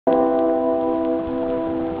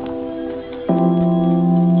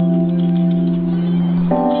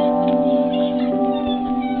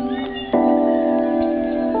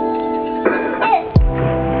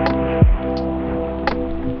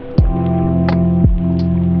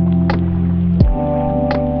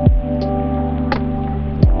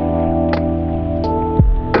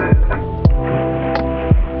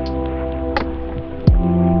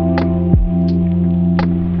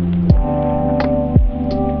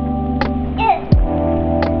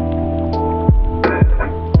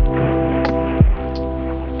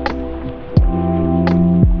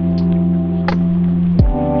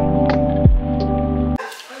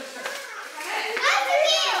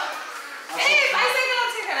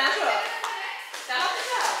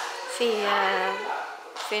في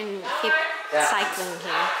cycling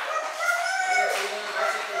here.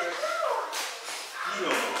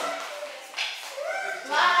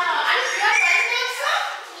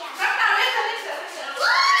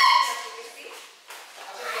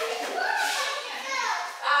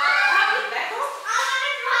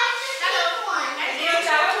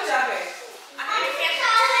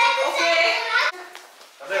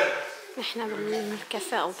 احنا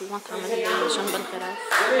بالكافيه او بالمطعم اللي جنب الغرف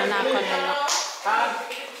بناكل هلا.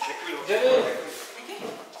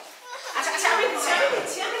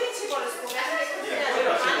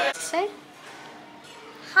 Say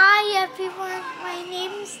hi everyone, my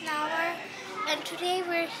name is Nawar and today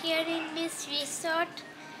we're here in this resort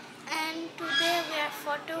and today we are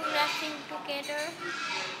photographing together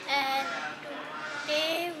and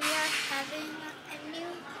today we are having a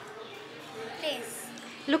new place.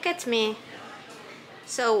 look at me.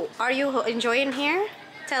 So are you enjoying here?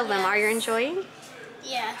 Tell them, are you enjoying?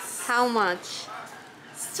 Yes. How much?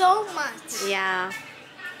 So much. Yeah.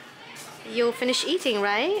 You finish eating,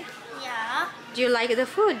 right? Yeah. Do you like the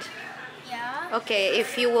food? Yeah. Okay,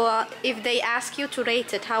 if they ask you to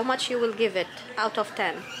rate it, how much you will give it out of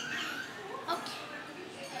 10? Okay.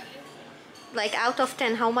 Like out of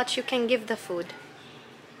 10, how much you can give the food?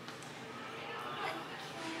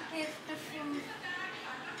 Give the food.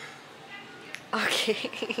 Okay.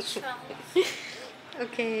 Try.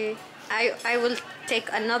 Okay. I will take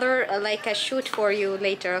another like a shoot for you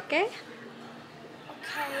later, okay?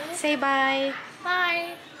 Okay. Say bye.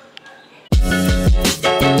 Bye.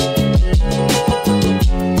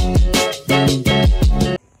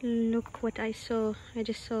 Look what I saw. I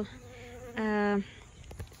just saw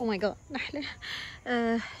oh my god رحلة.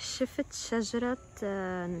 شفت شجرة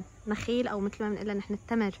نخيل او مثل ما بنقولها نحن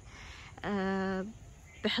التمر.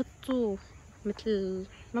 بحطوا مثل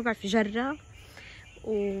ما بعرف جرة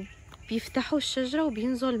وبيفتحوا الشجرة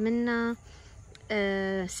وبينزل منها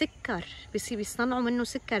سكر، بيصنعوا منه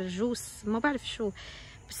سكر جوس ما بعرف شو،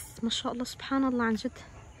 بس ما شاء الله سبحان الله عن جد.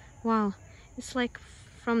 واو. It's like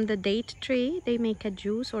from the date tree they make a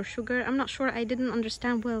juice or sugar. I'm not sure, I didn't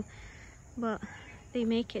understand well, but they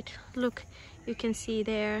make it. Look, you can see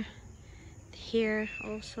there, here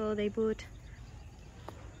also they put.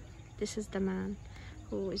 This is the man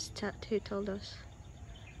who told us.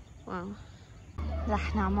 Wow.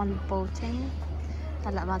 رح نعمل بوتينج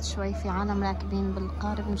هلا بعد شوي، في عالم راكبين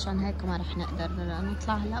بالقارب مشان هيك ما رح نقدر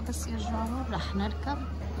نطلع هلا، بس يرجعوا رح نركب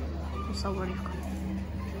وصور لكم.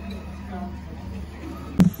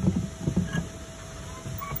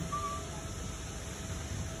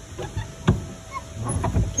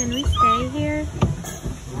 Can we stay here?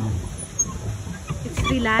 It's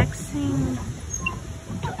relaxing.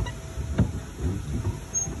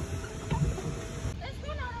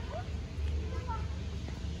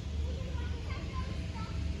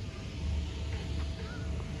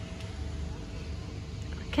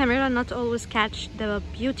 Camera not always catch the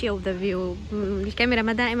beauty of the view. الكاميرا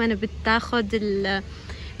ما دائما بتاخد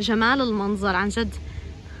جمال المنظر عن جد.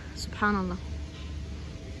 سبحان الله.